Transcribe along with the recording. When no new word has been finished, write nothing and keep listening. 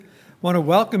want to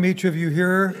welcome each of you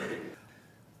here.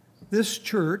 This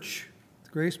church,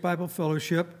 the Grace Bible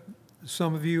Fellowship,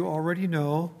 some of you already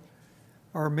know,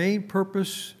 our main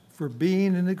purpose for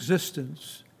being in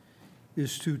existence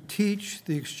is to teach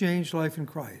the exchange life in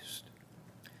Christ.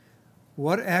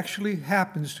 What actually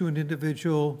happens to an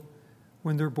individual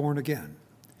when they're born again.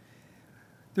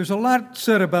 There's a lot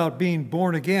said about being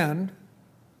born again,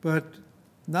 but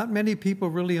not many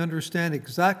people really understand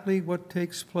exactly what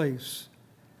takes place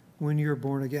when you're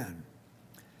born again.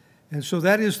 And so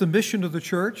that is the mission of the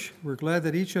church. We're glad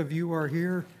that each of you are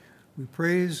here. We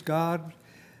praise God,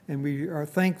 and we are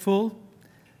thankful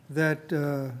that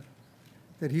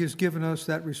He has given us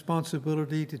that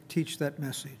responsibility to teach that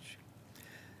message.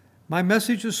 My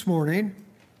message this morning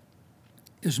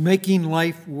is making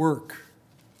life work.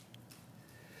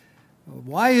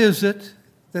 Why is it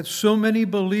that so many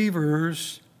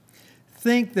believers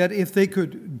think that if they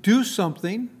could do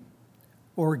something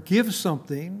or give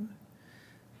something,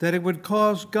 that it would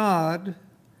cause God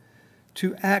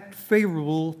to act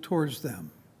favorable towards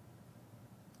them?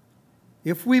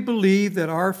 If we believe that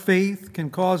our faith can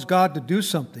cause God to do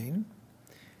something,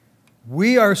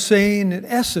 we are saying in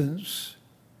essence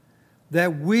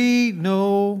that we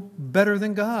know better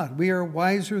than God. We are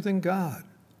wiser than God.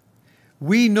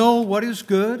 We know what is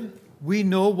good. We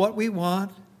know what we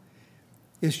want.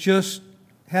 It's just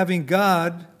having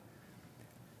God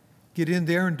get in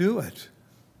there and do it.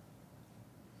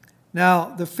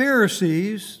 Now, the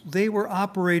Pharisees, they were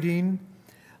operating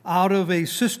out of a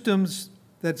system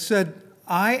that said,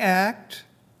 I act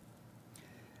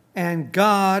and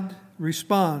God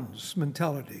responds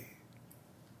mentality.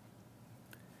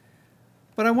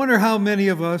 But I wonder how many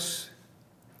of us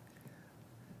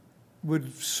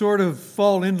would sort of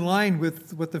fall in line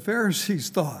with what the Pharisees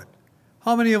thought.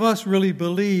 How many of us really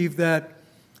believe that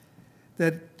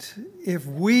if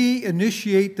we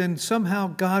initiate, then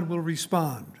somehow God will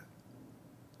respond?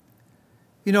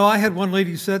 You know, I had one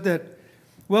lady said that,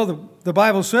 well, the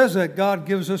Bible says that God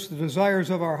gives us the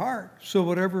desires of our heart, so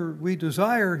whatever we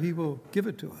desire, He will give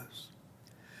it to us.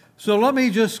 So let me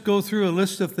just go through a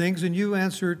list of things, and you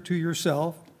answer it to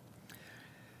yourself.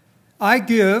 I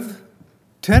give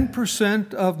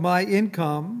 10% of my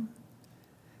income,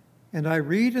 and I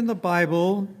read in the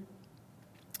Bible,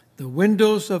 the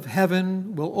windows of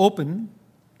heaven will open,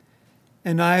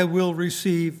 and I will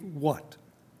receive what?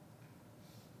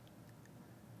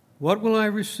 What will I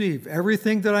receive?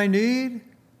 Everything that I need,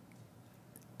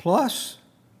 plus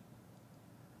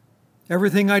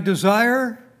everything I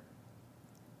desire?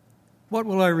 What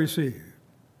will I receive?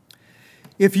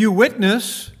 If you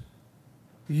witness,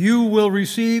 you will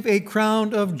receive a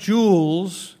crown of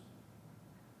jewels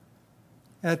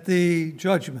at the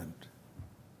judgment,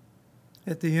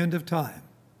 at the end of time.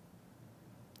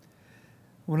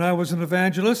 When I was an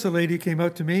evangelist, a lady came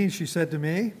up to me and she said to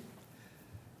me,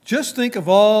 just think of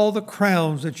all the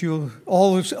crowns that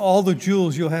all the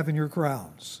jewels you'll have in your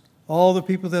crowns, all the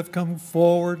people that have come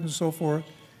forward and so forth.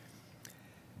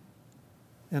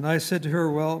 And I said to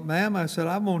her, well, ma'am, I said,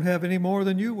 I won't have any more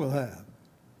than you will have.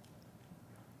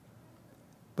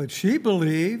 But she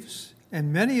believes,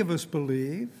 and many of us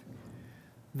believe,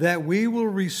 that we will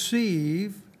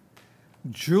receive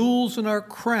jewels in our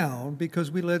crown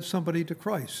because we led somebody to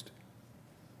Christ.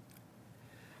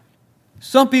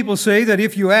 Some people say that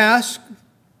if you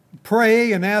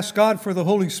pray and ask God for the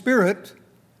Holy Spirit,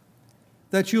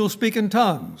 that you'll speak in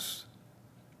tongues.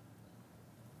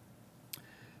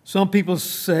 Some people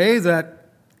say that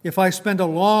if I spend a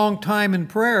long time in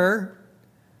prayer,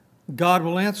 God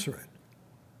will answer it.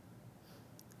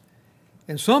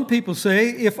 And some people say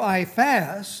if I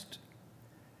fast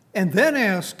and then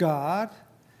ask God,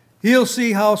 He'll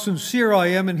see how sincere I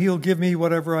am and He'll give me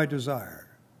whatever I desire.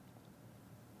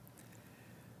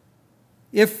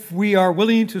 If we are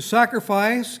willing to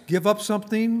sacrifice, give up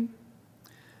something,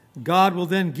 God will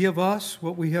then give us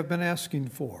what we have been asking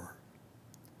for.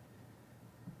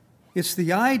 It's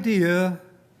the idea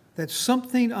that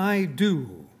something I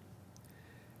do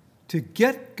to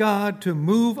get God to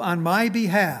move on my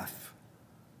behalf.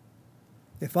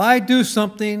 If I do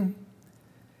something,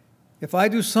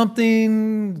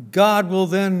 God will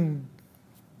then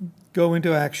go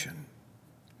into action.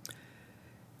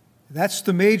 That's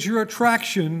the major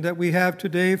attraction that we have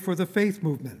today for the faith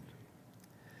movement,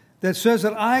 that says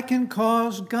that I can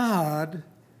cause God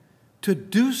to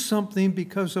do something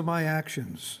because of my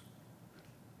actions.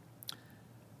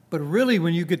 But really,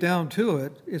 when you get down to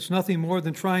it, it's nothing more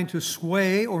than trying to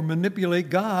sway or manipulate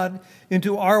God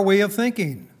into our way of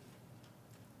thinking.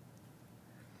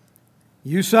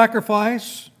 You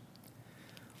sacrifice,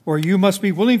 or you must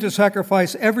be willing to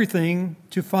sacrifice everything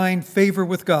to find favor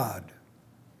with God.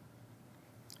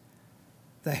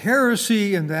 The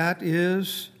heresy in that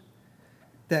is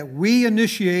that we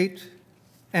initiate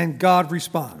and God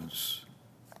responds.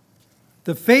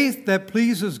 The faith that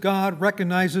pleases God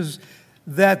recognizes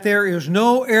that there is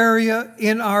no area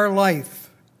in our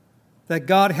life that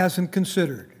God hasn't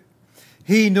considered.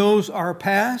 He knows our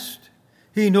past,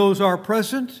 He knows our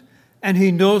present, and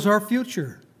He knows our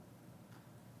future.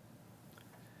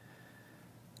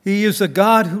 He is a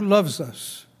God who loves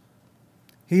us.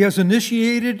 He has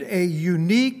initiated a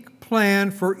unique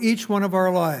plan for each one of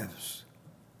our lives.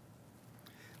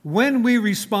 When we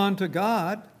respond to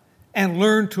God and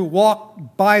learn to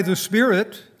walk by the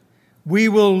Spirit, we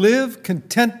will live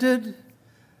contented,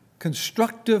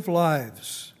 constructive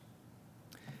lives.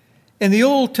 In the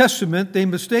Old Testament, they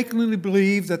mistakenly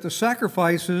believed that the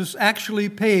sacrifices actually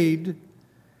paid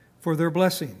for their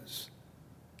blessings.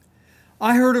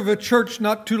 I heard of a church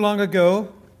not too long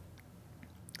ago,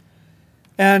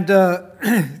 and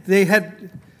they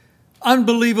had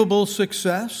unbelievable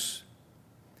success,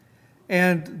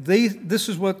 and this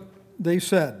is what they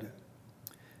said.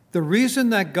 The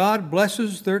reason that God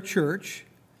blesses their church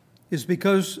is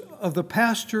because of the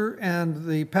pastor and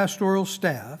the pastoral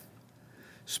staff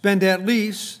spend at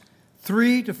least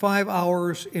 3 to 5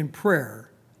 hours in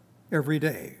prayer every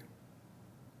day.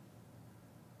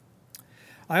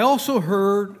 I also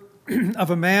heard of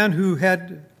a man who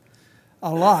had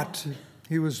a lot.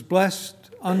 He was blessed,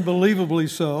 unbelievably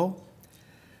so.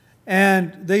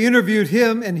 And they interviewed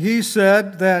him, and he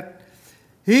said that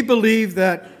he believed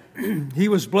that he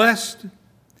was blessed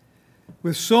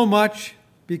with so much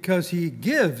because he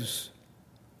gives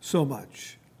so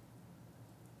much.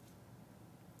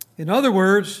 In other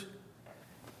words,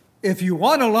 if you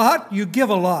want a lot, you give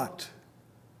a lot.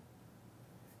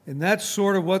 And that's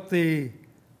sort of what the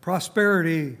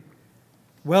prosperity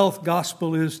wealth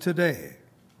gospel is today.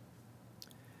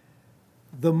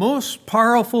 The most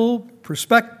powerful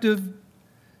perspective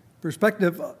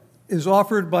is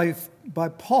offered by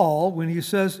Paul when he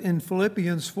says in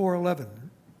Philippians 4:11,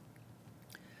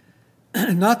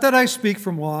 "Not that I speak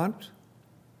from want,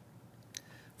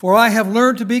 for I have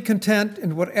learned to be content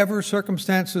in whatever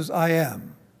circumstances I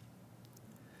am.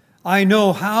 I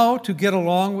know how to get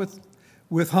along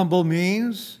with humble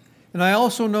means, and I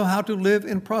also know how to live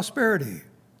in prosperity.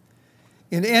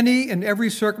 In any and every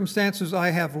circumstances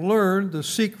I have learned the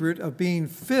secret of being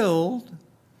filled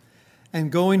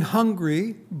and going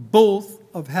hungry, both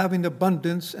of having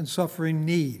abundance and suffering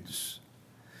needs."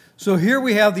 So here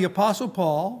we have the Apostle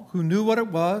Paul, who knew what it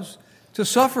was to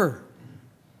suffer.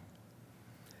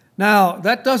 Now,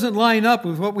 that doesn't line up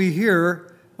with what we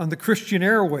hear on the Christian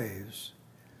airwaves.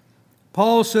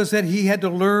 Paul says that he had to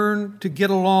learn to get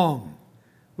along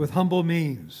with humble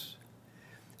means.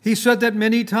 He said that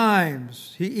many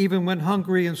times he even went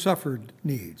hungry and suffered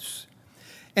needs.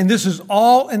 And this is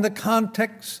all in the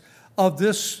context of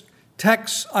this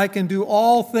text, "I can do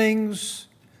all things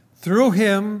through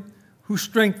him who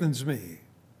strengthens me."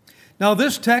 Now,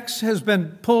 this text has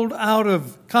been pulled out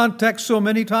of context so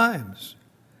many times.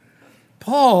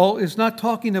 Paul is not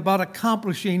talking about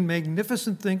accomplishing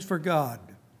magnificent things for God.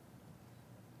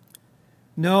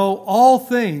 No, all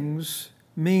things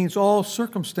means all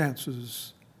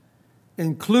circumstances,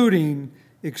 including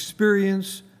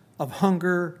experience of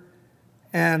hunger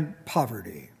and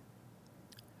poverty.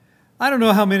 I don't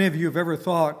know how many of you have ever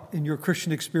thought in your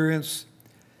Christian experience,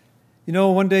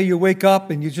 one day you wake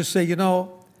up and you just say,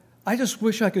 I just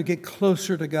wish I could get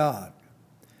closer to God.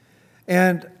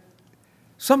 And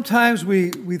sometimes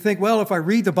we think, well, if I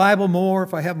read the Bible more,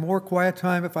 if I have more quiet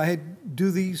time, if I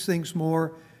do these things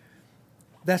more,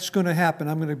 that's going to happen.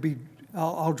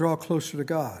 I'll draw closer to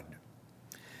God.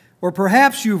 Or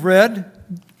perhaps you've read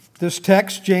this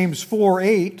text, James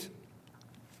 4:8,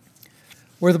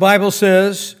 where the Bible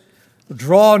says,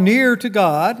 "Draw near to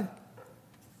God,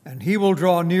 and he will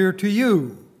draw near to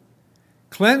you.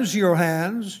 Cleanse your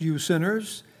hands, you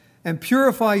sinners, and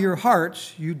purify your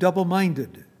hearts, you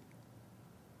double-minded."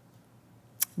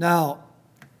 Now,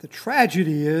 the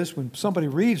tragedy is when somebody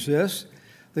reads this,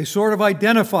 they sort of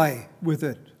identify with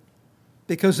it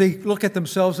because they look at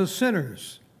themselves as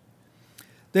sinners.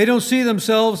 They don't see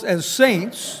themselves as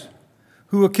saints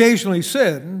who occasionally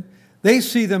sin. They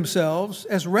see themselves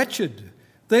as wretched.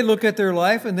 They look at their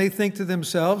life and they think to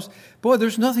themselves, boy,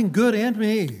 there's nothing good in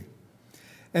me.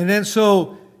 And then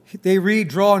so they read,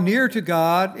 "Draw near to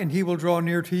God, and he will draw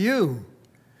near to you."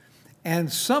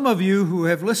 And some of you who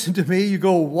have listened to me, you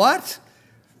go, what?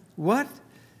 What?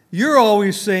 You're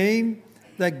always saying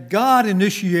that God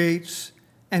initiates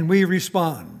and we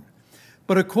respond.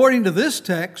 But according to this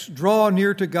text, draw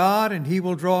near to God and he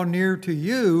will draw near to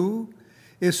you,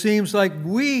 it seems like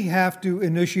we have to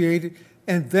initiate it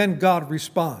and then God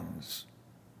responds.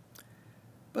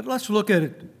 But let's look at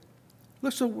it.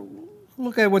 Let's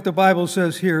look at what the Bible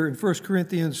says here in 1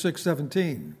 Corinthians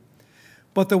 6:17.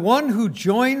 But the one who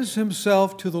joins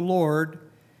himself to the Lord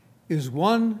is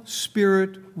one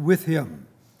spirit with him.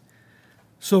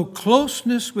 So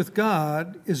closeness with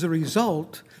God is a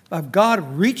result of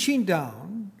God reaching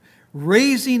down,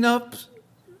 raising us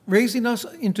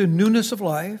into newness of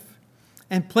life,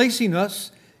 and placing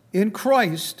us in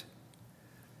Christ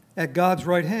at God's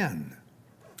right hand.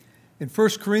 In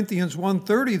 1 Corinthians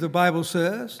 1:30, the Bible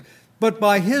says, "But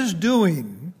by his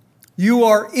doing you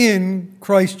are in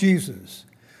Christ Jesus,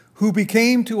 who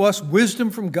became to us wisdom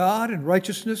from God and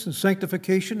righteousness and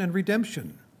sanctification and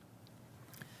redemption."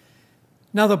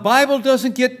 Now, the Bible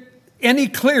doesn't get any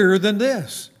clearer than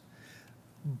this.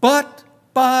 But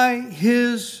by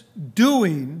his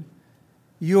doing,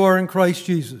 you are in Christ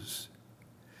Jesus.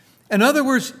 In other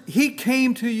words, he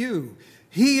came to you.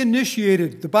 He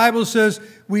initiated. The Bible says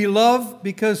we love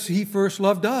because he first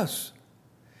loved us.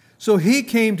 So he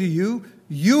came to you,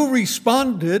 you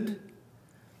responded,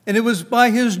 and it was by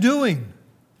his doing.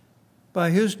 By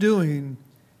his doing,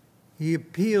 he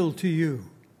appealed to you,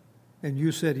 and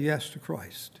you said yes to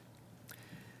Christ.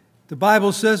 The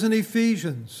Bible says in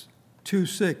Ephesians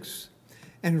 2:6,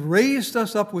 "And raised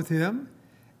us up with him,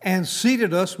 and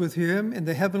seated us with him in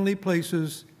the heavenly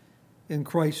places in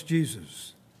Christ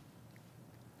Jesus."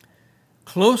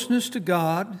 Closeness to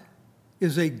God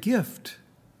is a gift.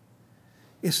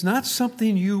 It's not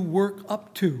something you work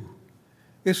up to.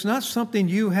 It's not something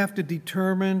you have to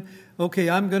determine,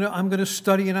 okay, I'm going to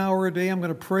study an hour a day, I'm going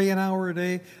to pray an hour a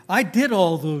day. I did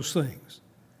all those things.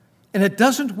 And it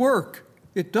doesn't work.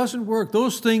 It doesn't work.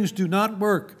 Those things do not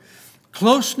work.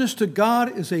 Closeness to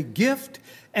God is a gift,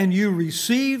 and you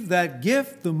receive that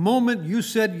gift the moment you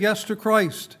said yes to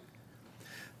Christ.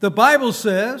 The Bible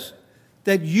says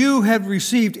that you have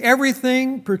received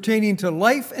everything pertaining to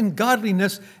life and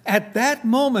godliness at that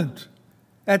moment.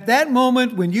 At that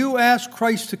moment when you asked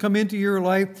Christ to come into your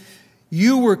life,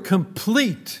 you were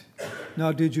complete.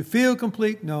 Now, did you feel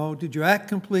complete? No. Did you act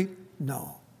complete?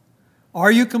 No.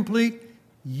 Are you complete?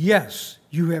 Yes.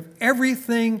 You have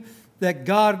everything that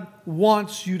God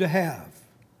wants you to have.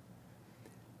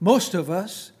 Most of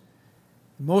us,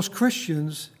 most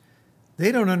Christians,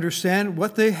 they don't understand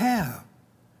what they have.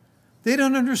 They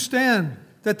don't understand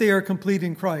that they are complete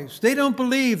in Christ. They don't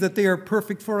believe that they are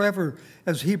perfect forever,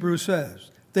 as Hebrews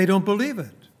says. They don't believe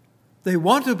it. They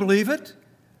want to believe it,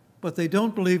 but they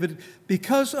don't believe it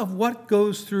because of what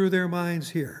goes through their minds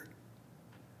here.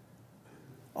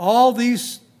 All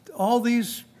these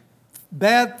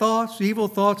bad thoughts, evil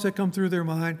thoughts that come through their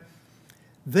mind,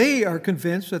 they are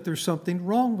convinced that there's something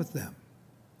wrong with them.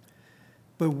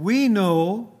 But we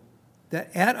know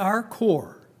that at our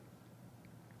core,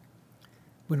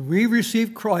 when we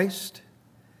received Christ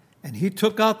and he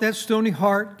took out that stony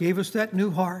heart, gave us that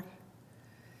new heart,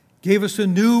 gave us a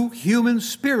new human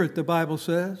spirit, the Bible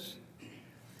says,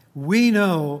 we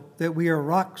know that we are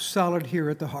rock solid here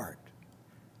at the heart.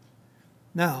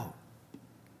 Now,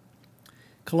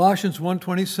 Colossians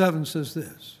 1:27 says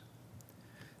this,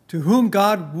 "To whom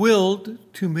God willed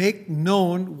to make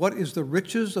known what is the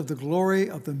riches of the glory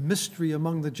of the mystery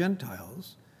among the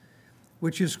Gentiles,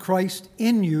 which is Christ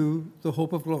in you, the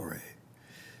hope of glory."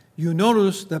 You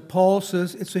notice that Paul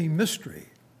says it's a mystery.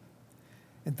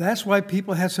 And that's why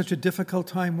people have such a difficult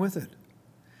time with it.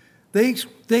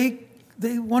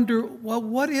 They wonder, well,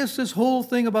 what is this whole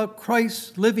thing about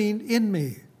Christ living in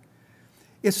me?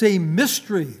 It's a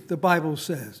mystery, the Bible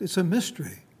says. It's a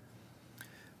mystery.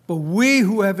 But we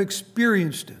who have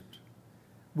experienced it,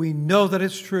 we know that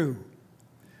it's true.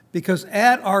 Because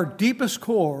at our deepest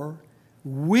core,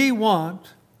 we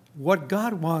want what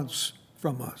God wants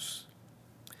from us.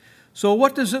 So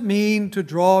what does it mean to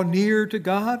draw near to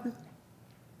God?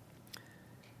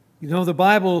 You know, the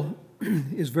Bible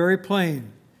is very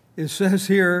plain. It says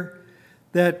here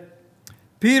that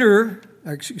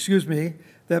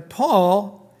that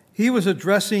Paul, he was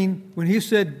addressing, when he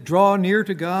said, draw near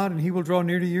to God and he will draw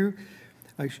near to you,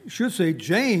 I should say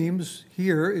James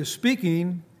here is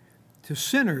speaking to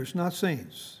sinners, not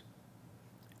saints.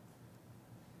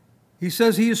 He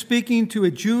says he is speaking to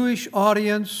a Jewish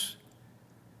audience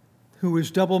who is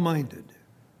double-minded.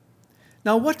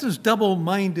 Now, what does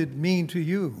double-minded mean to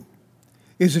you?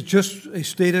 Is it just a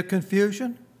state of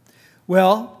confusion?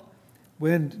 Well,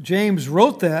 when James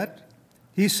wrote that,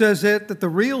 he says that the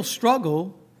real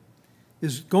struggle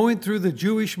is going through the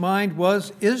Jewish mind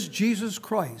was, is Jesus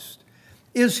Christ?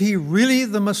 Is he really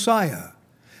the Messiah?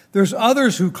 There's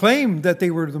others who claimed that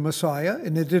they were the Messiah,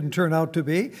 and it didn't turn out to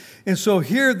be. And so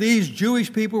here these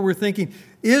Jewish people were thinking,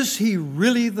 is he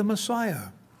really the Messiah?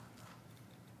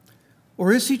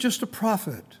 Or is he just a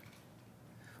prophet?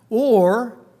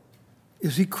 Or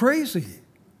is he crazy?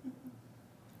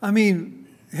 I mean,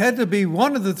 it had to be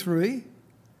one of the three.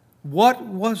 What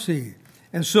was he?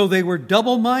 And so they were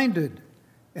double-minded,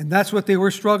 and that's what they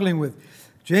were struggling with.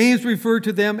 James referred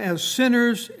to them as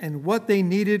sinners, and what they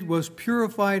needed was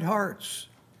purified hearts.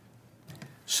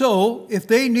 So, if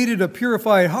they needed a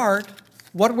purified heart,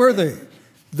 what were they?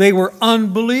 They were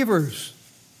unbelievers.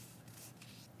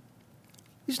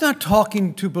 He's not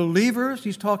talking to believers,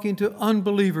 he's talking to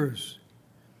unbelievers.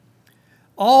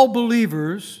 All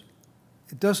believers,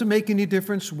 it doesn't make any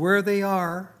difference where they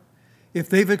are. If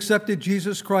they've accepted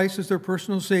Jesus Christ as their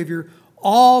personal Savior,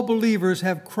 all believers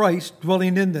have Christ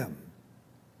dwelling in them.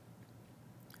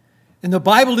 And the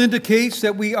Bible indicates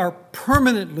that we are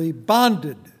permanently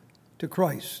bonded to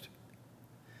Christ.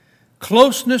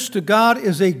 Closeness to God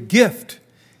is a gift.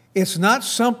 It's not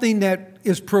something that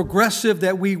is progressive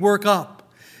that we work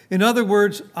up. In other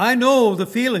words, I know the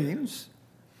feelings,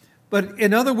 but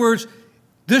in other words,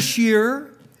 this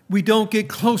year we don't get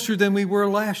closer than we were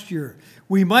last year.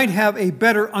 We might have a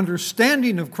better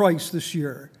understanding of Christ this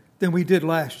year than we did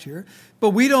last year,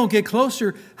 but we don't get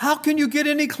closer. How can you get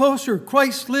any closer?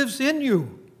 Christ lives in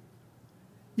you.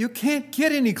 You can't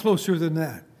get any closer than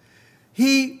that.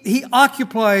 He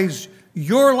occupies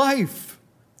your life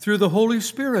through the Holy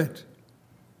Spirit.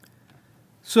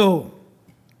 So,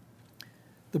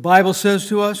 the Bible says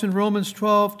to us in Romans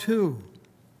 12:2,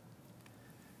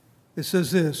 it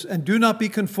says this, "And do not be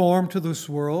conformed to this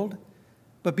world,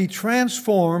 but be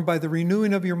transformed by the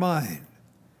renewing of your mind,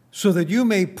 so that you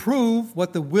may prove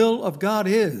what the will of God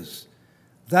is,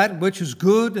 that which is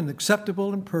good and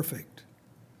acceptable and perfect."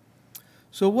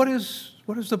 So what is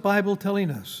the Bible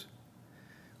telling us?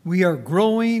 We are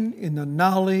growing in the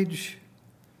knowledge,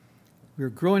 we are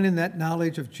growing in that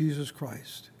knowledge of Jesus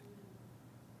Christ.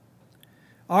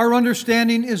 Our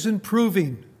understanding is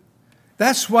improving.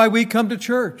 That's why we come to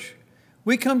church.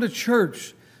 We come to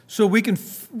church so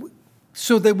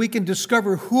that we can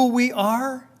discover who we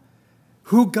are,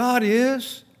 who God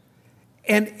is,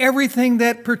 and everything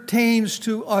that pertains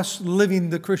to us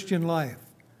living the Christian life.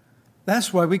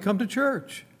 That's why we come to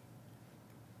church.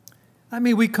 I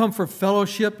mean, we come for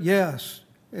fellowship, yes,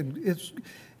 and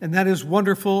that is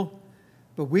wonderful,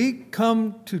 but we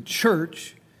come to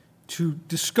church to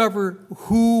discover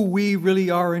who we really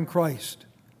are in Christ,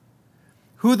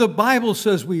 who the Bible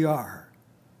says we are,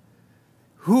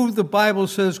 who the Bible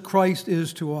says Christ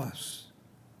is to us.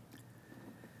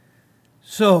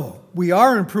 So, we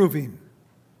are improving.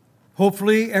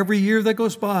 Hopefully, every year that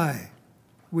goes by,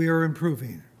 we are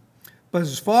improving. But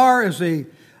as far as a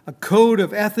code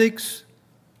of ethics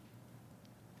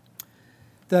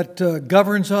that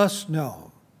governs us,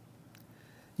 no.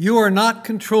 You are not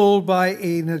controlled by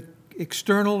an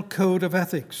external code of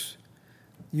ethics.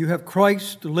 You have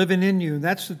Christ living in you, and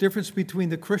that's the difference between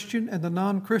the Christian and the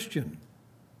non-Christian.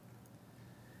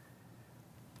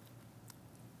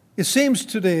 It seems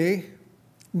today,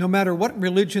 no matter what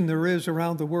religion there is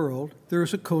around the world, there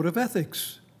is a code of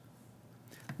ethics.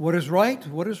 What is right?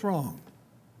 What is wrong?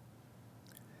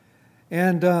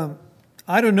 And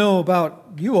I don't know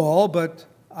about you all, but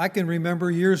I can remember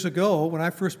years ago when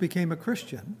I first became a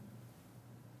Christian,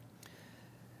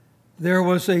 there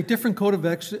was a different code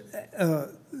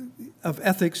of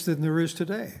ethics than there is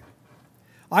today.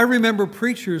 I remember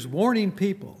preachers warning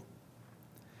people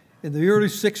in the early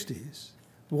 60s,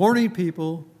 warning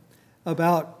people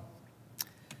about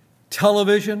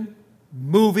television,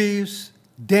 movies,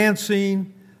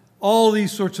 dancing, all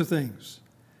these sorts of things.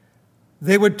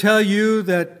 They would tell you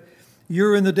that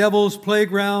you're in the devil's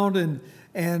playground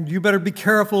and you better be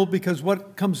careful because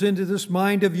what comes into this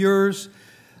mind of yours.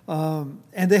 And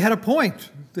they had a point.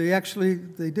 They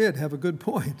did have a good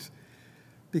point.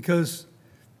 Because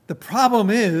the problem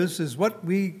is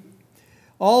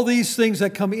all these things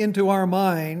that come into our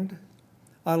mind.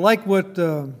 I like what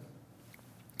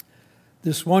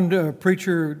this one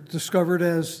preacher discovered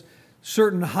as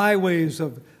certain highways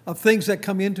of things that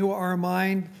come into our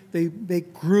mind. They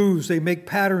make grooves, they make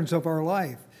patterns of our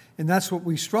life. And that's what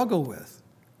we struggle with.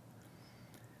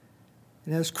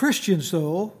 And as Christians,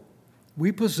 though,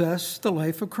 we possess the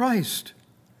life of Christ.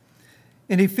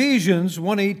 In Ephesians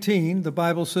 1:18, the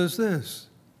Bible says this,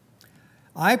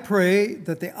 "I pray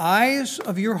that the eyes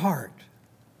of your heart,"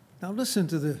 now listen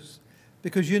to this,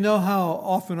 because you know how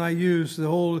often I use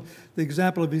the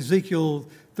example of Ezekiel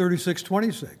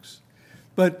 36:26.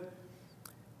 But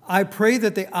I pray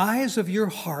that the eyes of your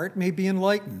heart may be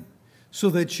enlightened, so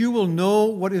that you will know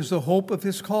what is the hope of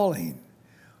his calling,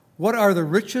 what are the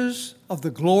riches of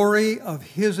the glory of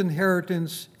his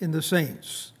inheritance in the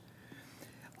saints.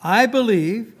 I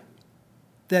believe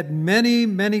that many,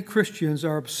 many Christians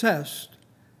are obsessed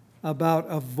about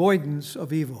avoidance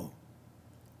of evil.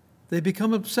 They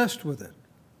become obsessed with it.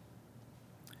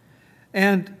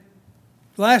 And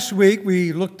last week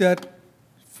the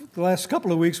last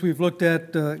couple of weeks we've looked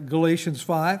at Galatians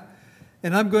 5,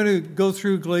 and I'm going to go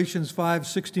through Galatians 5,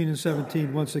 16 and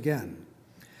 17 once again.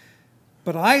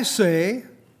 But I say,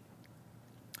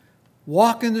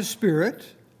 walk in the Spirit,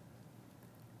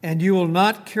 and you will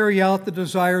not carry out the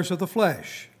desires of the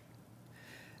flesh.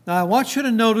 Now I want you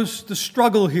to notice the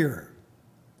struggle here.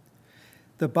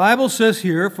 The Bible says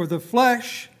here, for the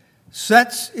flesh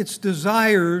sets its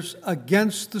desires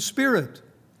against the Spirit,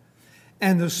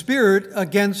 and the Spirit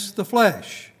against the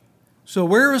flesh. So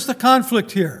where is the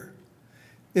conflict here?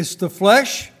 It's the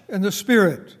flesh and the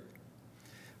Spirit.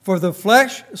 For the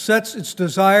flesh sets its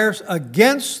desires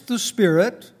against the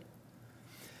Spirit,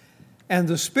 and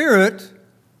the Spirit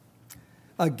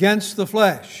against the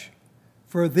flesh.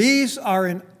 For these are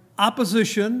in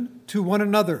opposition to one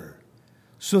another,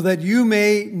 so that you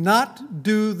may not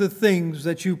do the things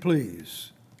that you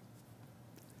please.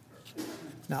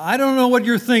 Now, I don't know what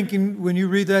you're thinking when you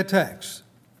read that text,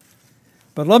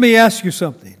 but let me ask you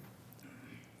something.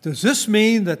 Does this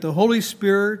mean that the Holy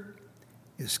Spirit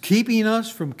is keeping us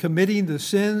from committing the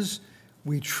sins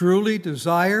we truly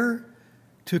desire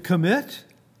to commit?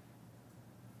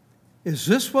 Is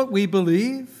this what we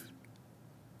believe?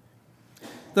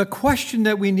 The question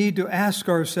that we need to ask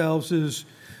ourselves is,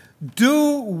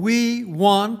 do we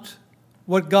want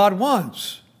what God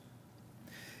wants?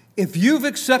 If you've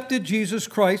accepted Jesus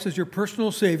Christ as your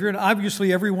personal Savior, and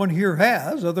obviously everyone here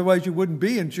has, otherwise you wouldn't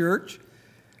be in church.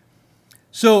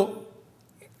 So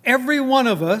every one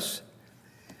of us,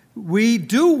 we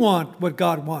do want what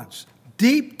God wants.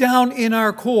 Deep down in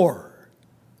our core,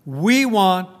 we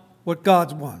want what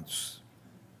God wants.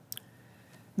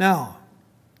 Now,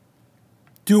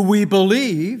 do we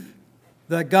believe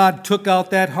that God took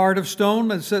out that heart of stone,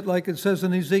 like it says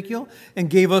in Ezekiel, and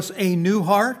gave us a new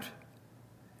heart?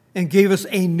 And gave us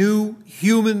a new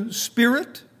human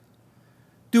spirit?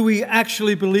 Do we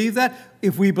actually believe that?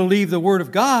 If we believe the Word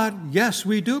of God, yes,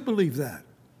 we do believe that.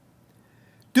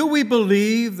 Do we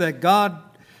believe that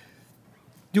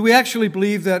do we actually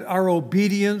believe that our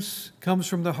obedience comes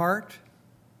from the heart?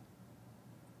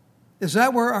 Is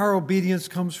that where our obedience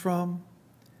comes from?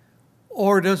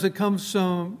 Or does it come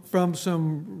from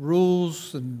some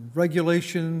rules and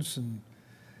regulations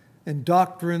and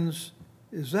doctrines?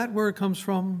 Is that where it comes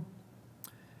from?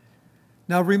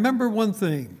 Now remember one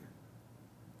thing,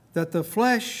 that the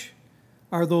flesh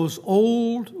are those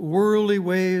old worldly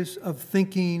ways of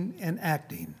thinking and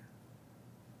acting.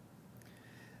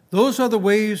 Those are the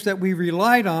ways that we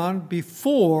relied on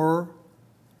before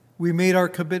we made our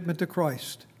commitment to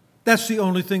Christ. That's the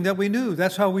only thing that we knew.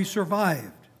 That's how we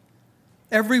survived.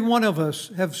 Every one of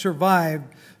us have survived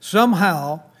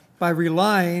somehow by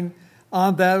relying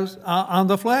on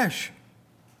the flesh.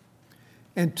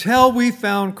 Until we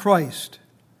found Christ.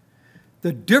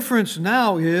 The difference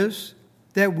now is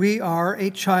that we are a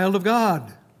child of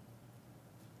God.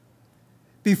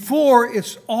 Before,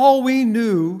 it's all we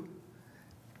knew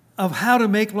of how to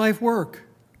make life work.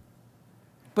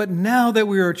 But now that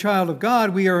we are a child of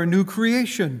God, we are a new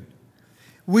creation.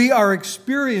 We are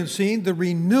experiencing the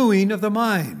renewing of the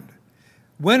mind.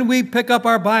 When we pick up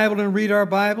our Bible and read our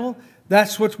Bible,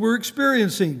 that's what we're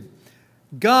experiencing.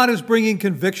 God is bringing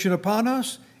conviction upon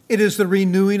us. It is the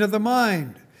renewing of the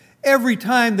mind. Every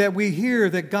time that we hear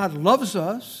that God loves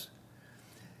us,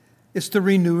 it's the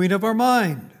renewing of our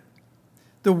mind.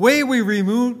 The way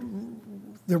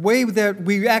that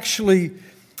we actually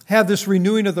have this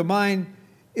renewing of the mind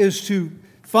is to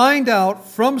find out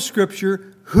from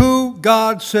Scripture who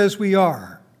God says we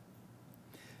are.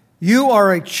 You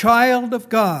are a child of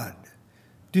God.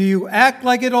 Do you act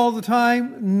like it all the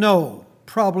time? No,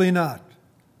 probably not.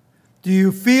 Do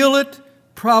you feel it?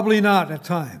 Probably not at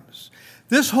times.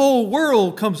 This whole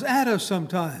world comes at us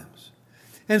sometimes.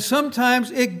 And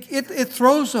sometimes it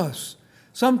throws us.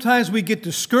 Sometimes we get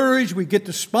discouraged, we get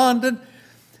despondent.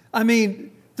 I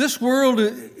mean, this world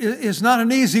is not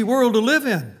an easy world to live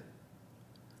in.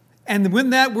 And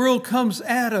when that world comes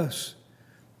at us,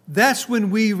 that's when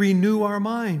we renew our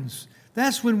minds.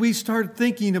 That's when we start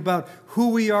thinking about who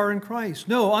we are in Christ.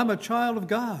 No, I'm a child of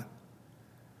God.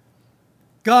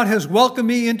 God has welcomed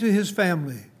me into His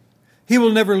family. He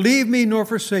will never leave me nor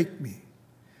forsake me.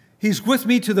 He's with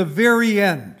me to the very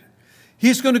end.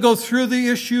 He's going to go through the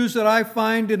issues that I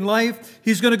find in life.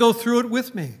 He's going to go through it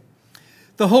with me.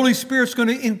 The Holy Spirit's going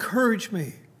to encourage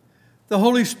me. The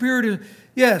Holy Spirit is,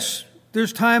 yes,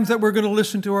 there's times that we're going to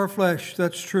listen to our flesh.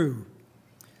 That's true.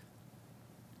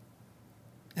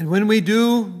 And when we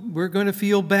do, we're going to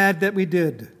feel bad that we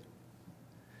did.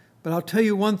 But I'll tell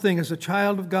you one thing, as a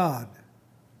child of God,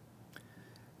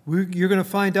 you're going to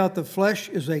find out the flesh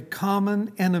is a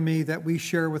common enemy that we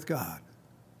share with God.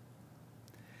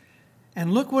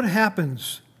 And look what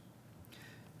happens.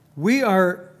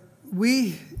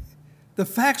 The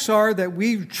facts are that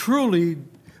we truly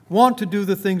want to do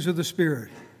the things of the Spirit.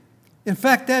 In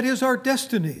fact, that is our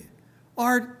destiny.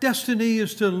 Our destiny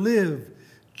is to live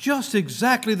just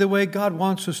exactly the way God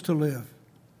wants us to live.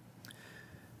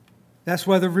 That's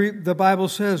why the Bible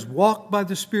says, walk by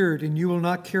the Spirit and you will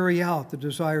not carry out the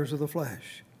desires of the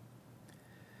flesh.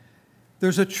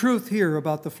 There's a truth here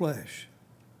about the flesh.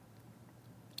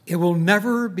 It will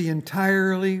never be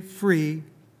entirely free.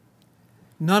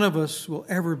 None of us will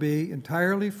ever be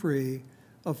entirely free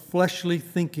of fleshly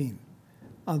thinking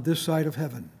on this side of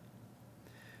heaven.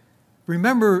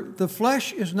 Remember, the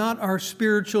flesh is not our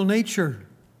spiritual nature.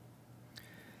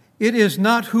 It is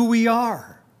not who we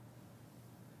are.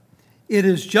 It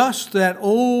is just that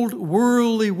old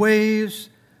worldly ways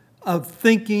of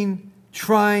thinking,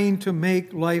 trying to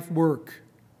make life work.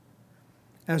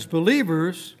 As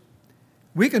believers,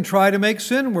 we can try to make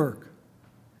sin work.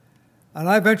 And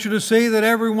I venture to say that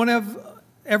every one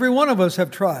of us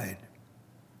have tried.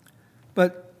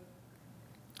 But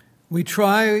we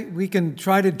can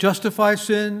try to justify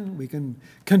sin, we can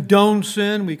condone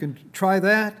sin, we can try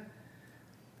that.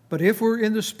 But if we're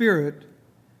in the Spirit,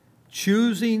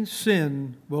 choosing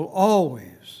sin will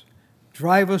always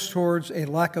drive us towards a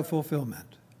lack of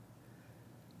fulfillment.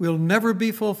 We'll never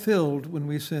be fulfilled when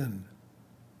we sin.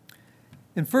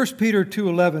 In 1 Peter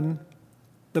 2:11,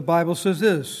 the Bible says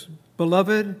this,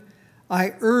 "Beloved,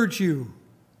 I urge you,"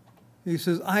 he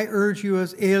says, "I urge you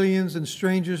as aliens and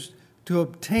strangers to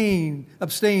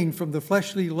abstain from the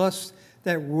fleshly lusts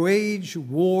that wage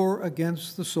war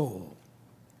against the soul."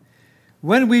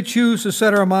 When we choose to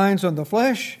set our minds on the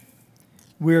flesh,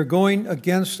 we are going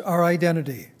against our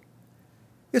identity.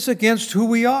 It's against who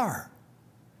we are.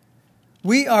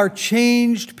 We are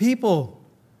changed people.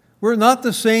 We're not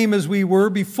the same as we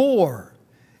were before.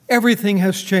 Everything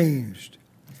has changed.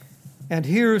 And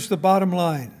here's the bottom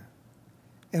line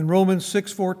in Romans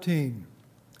 6:14.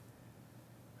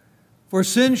 "For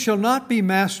sin shall not be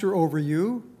master over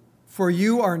you, for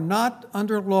you are not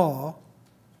under law,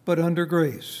 but under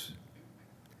grace."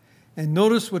 And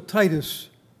notice what Titus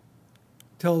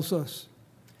tells us.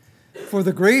 "For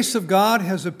the grace of God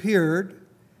has appeared,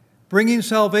 bringing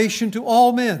salvation to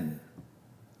all men."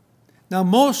 Now,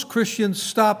 most Christians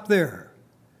stop there.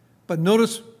 But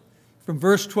notice from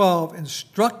verse 12,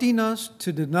 "instructing us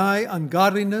to deny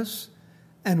ungodliness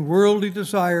and worldly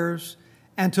desires,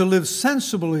 and to live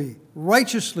sensibly,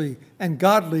 righteously, and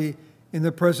godly in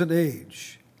the present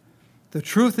age." The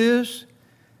truth is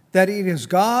that it is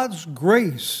God's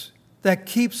grace that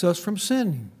keeps us from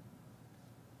sinning.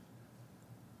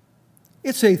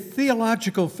 It's a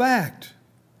theological fact.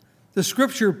 The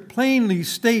Scripture plainly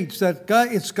states that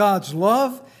it's God's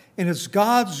love and it's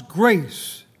God's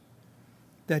grace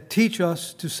that teach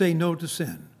us to say no to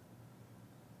sin.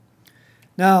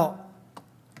 Now,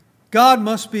 God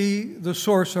must be the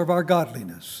source of our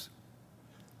godliness.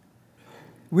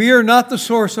 We are not the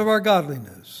source of our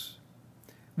godliness.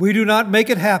 We do not make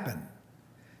it happen.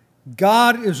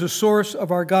 God is the source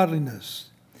of our godliness.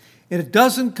 And it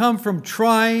doesn't come from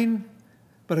trying,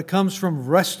 but it comes from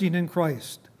resting in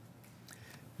Christ.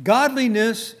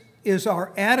 Godliness is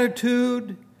our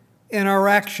attitude and our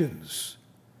actions.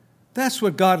 That's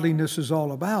what godliness is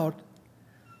all about.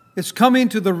 It's coming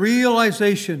to the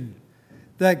realization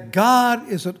that God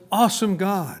is an awesome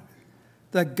God,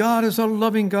 that God is a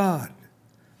loving God.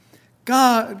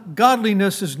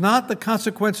 Godliness is not the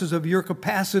consequences of your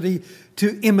capacity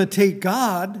to imitate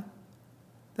God.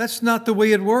 That's not the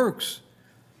way it works.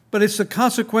 But it's the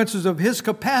consequences of His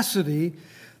capacity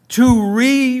to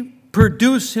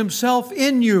reproduce Himself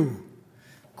in you,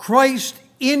 Christ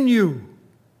in you,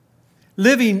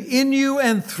 living in you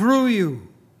and through you.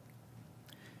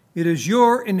 It is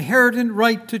your inherent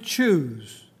right to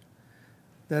choose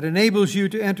that enables you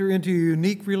to enter into a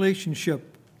unique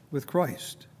relationship with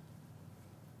Christ.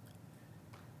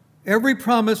 Every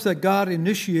promise that God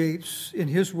initiates in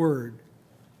His Word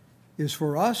is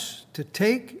for us to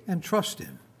take and trust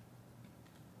in.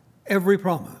 Every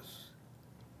promise.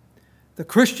 The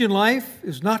Christian life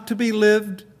is not to be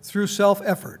lived through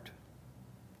self-effort.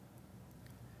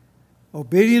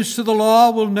 Obedience to the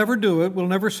law will never do it, will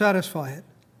never satisfy it.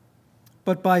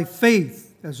 But by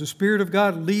faith as the Spirit of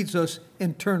God leads us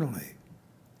internally.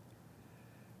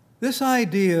 This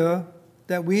idea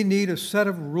that we need a set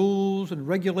of rules and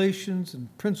regulations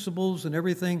and principles and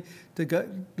everything to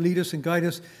lead us and guide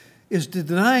us is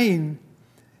denying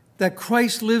that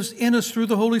Christ lives in us through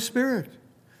the Holy Spirit.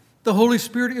 The Holy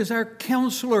Spirit is our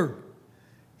counselor.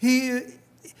 He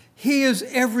is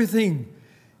everything.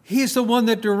 He's the one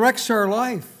that directs our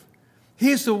life.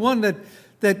 He's the one that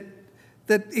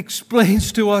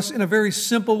explains to us in a very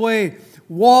simple way,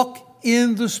 walk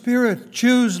in the Spirit,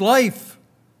 choose life,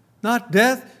 not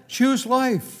death, choose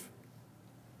life.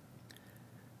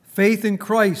 Faith in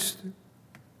Christ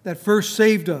that first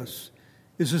saved us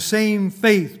is the same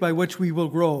faith by which we will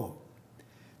grow.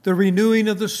 The renewing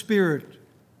of the Spirit.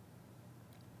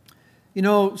 You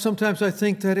know, sometimes I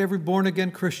think that every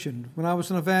born-again Christian, when I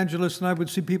was an evangelist and I would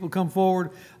see people come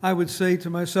forward, I would say to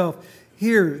myself,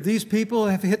 here, these people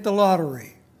have hit the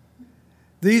lottery.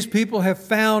 These people have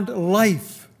found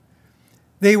life.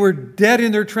 They were dead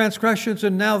in their transgressions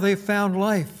and now they found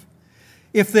life.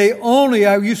 If they only,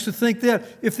 I used to think that,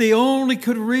 if they only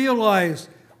could realize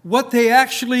what they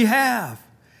actually have,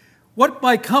 what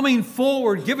by coming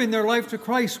forward, giving their life to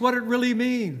Christ, what it really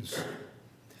means.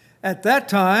 At that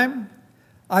time,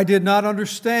 I did not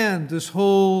understand this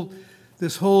whole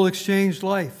exchanged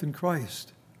life in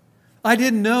Christ. I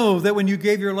didn't know that when you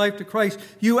gave your life to Christ,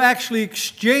 you actually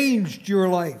exchanged your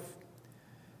life.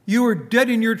 You were dead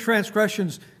in your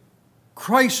transgressions.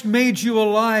 Christ made you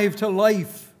alive to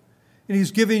life, and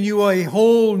He's giving you a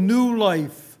whole new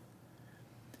life.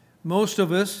 Most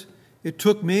of us, it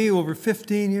took me over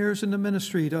 15 years in the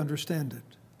ministry to understand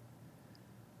it.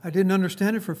 I didn't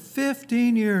understand it for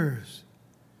 15 years.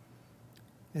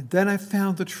 And then I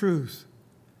found the truth.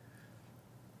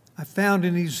 I found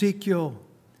in Ezekiel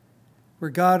where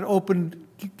God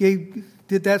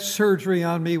did that surgery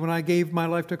on me when I gave my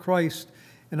life to Christ,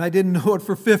 and I didn't know it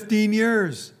for 15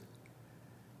 years.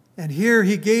 And here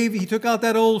He took out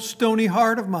that old stony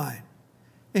heart of mine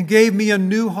and gave me a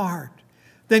new heart,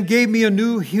 then gave me a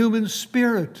new human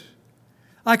spirit.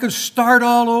 I could start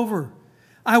all over.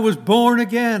 I was born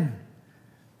again.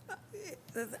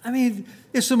 I mean,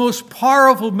 it's the most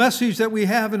powerful message that we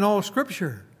have in all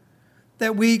Scripture,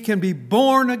 that we can be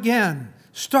born again,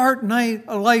 start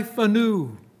a life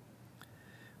anew.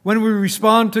 When we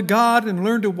respond to God and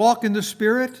learn to walk in the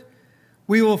Spirit,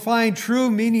 we will find true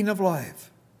meaning of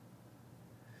life.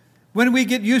 When we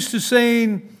get used to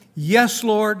saying, yes,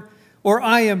 Lord, or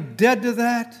I am dead to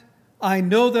that, I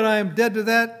know that I am dead to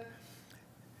that,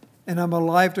 and I'm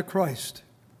alive to Christ.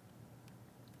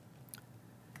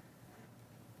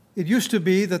 It used to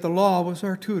be that the law was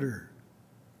our tutor,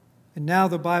 and now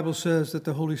the Bible says that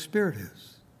the Holy Spirit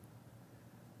is.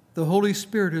 The Holy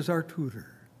Spirit is our tutor.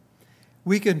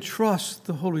 We can trust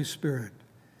the Holy Spirit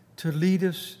to lead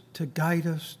us, to guide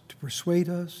us, to persuade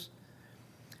us.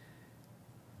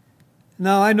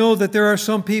 Now, I know that there are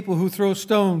some people who throw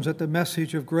stones at the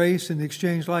message of grace and the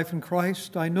exchanged life in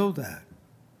Christ. I know that.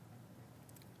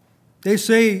 They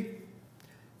say,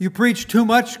 you preach too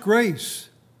much grace.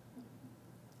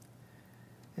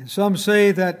 And some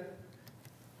say that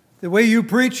the way you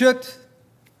preach it,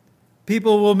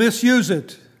 people will misuse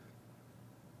it.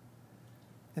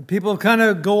 And people kind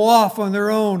of go off on their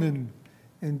own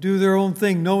and do their own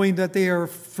thing, knowing that they are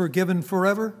forgiven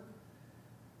forever,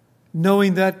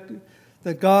 knowing that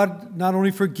God not only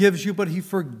forgives you, but He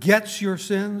forgets your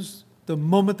sins the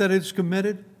moment that it's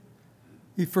committed.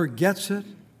 He forgets it.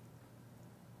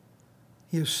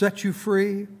 He has set you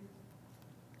free.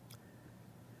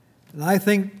 And I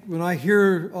think when I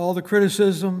hear all the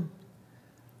criticism,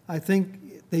 I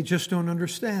think they just don't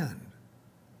understand.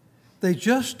 They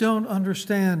just don't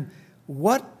understand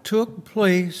what took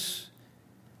place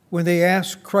when they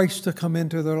asked Christ to come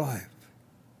into their life.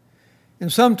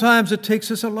 And sometimes it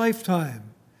takes us a lifetime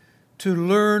to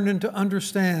learn and to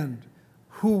understand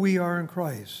who we are in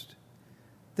Christ,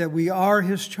 that we are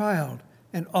His child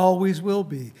and always will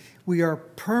be. We are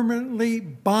permanently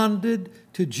bonded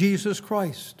to Jesus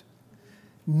Christ.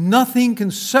 Nothing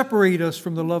can separate us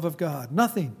from the love of God.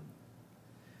 Nothing.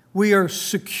 We are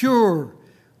secure.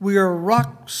 We are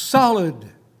rock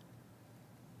solid.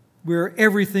 We are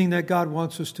everything that God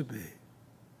wants us to be.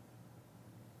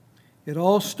 It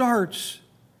all starts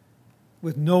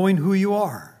with knowing who you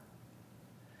are.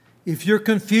 If you're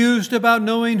confused about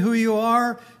knowing who you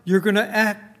are, you're going to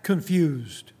act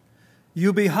confused.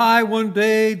 You'll be high one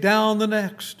day, down the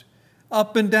next,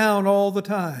 up and down all the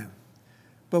time.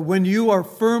 But when you are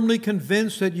firmly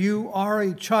convinced that you are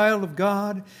a child of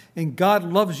God and God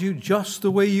loves you just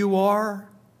the way you are,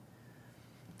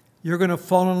 you're going to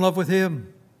fall in love with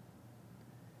Him.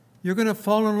 You're going to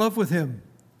fall in love with Him.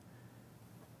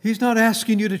 He's not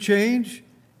asking you to change.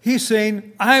 He's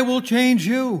saying, I will change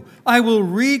you. I will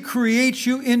recreate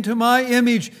you into my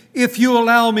image if you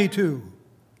allow me to.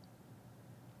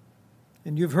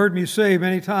 And you've heard me say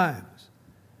many times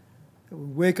that we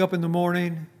wake up in the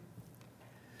morning.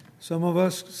 Some of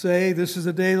us say, this is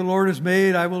the day the Lord has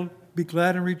made. I will be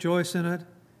glad and rejoice in it.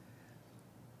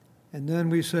 And then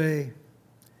we say,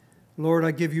 Lord,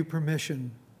 I give you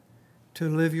permission to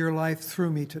live your life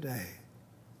through me today.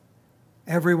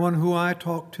 Everyone who I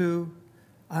talk to,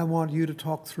 I want you to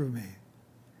talk through me.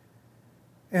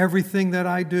 Everything that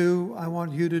I do, I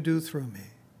want you to do through me.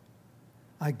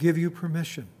 I give you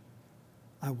permission.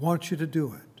 I want you to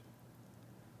do it.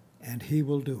 And he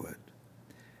will do it.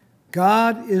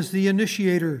 God is the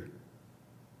initiator.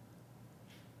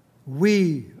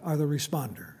 We are the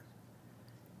responder.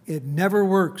 It never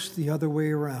works the other way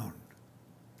around.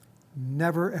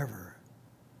 Never, ever.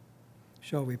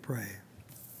 Shall we pray?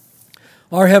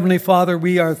 Our Heavenly Father,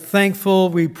 we are thankful.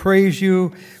 We praise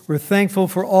you. We're thankful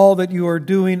for all that you are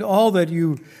doing, all that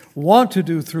you want to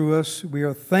do through us. We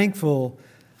are thankful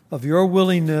of your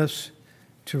willingness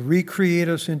to recreate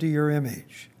us into your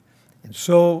image. And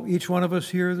so each one of us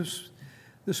here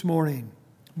this morning,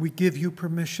 we give you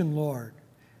permission, Lord.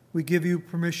 We give you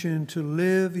permission to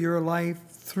live your life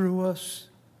through us.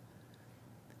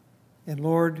 And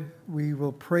Lord, we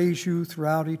will praise you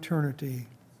throughout eternity.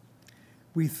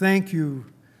 We thank you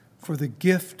for the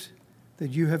gift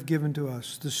that you have given to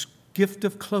us, this gift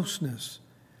of closeness.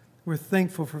 We're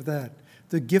thankful for that.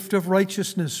 The gift of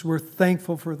righteousness, we're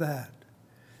thankful for that.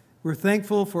 We're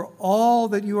thankful for all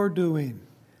that you are doing,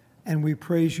 and we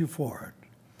praise you for it.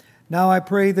 Now I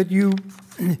pray that you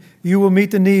will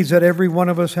meet the needs that every one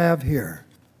of us have here.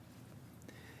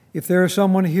 If there is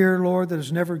someone here, Lord, that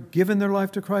has never given their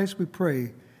life to Christ, we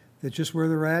pray that just where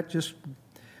they're at, just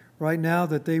right now,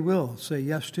 that they will say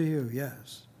yes to you,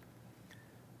 yes.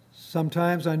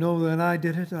 Sometimes I know when I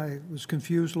did it, I was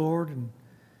confused, Lord, and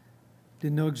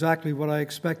didn't know exactly what I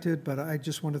expected, but I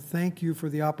just want to thank you for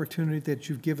the opportunity that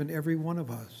you've given every one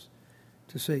of us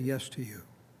to say yes to you.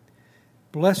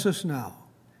 Bless us now.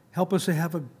 Help us to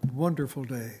have a wonderful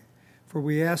day, for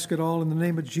we ask it all in the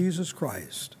name of Jesus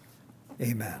Christ.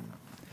 Amen.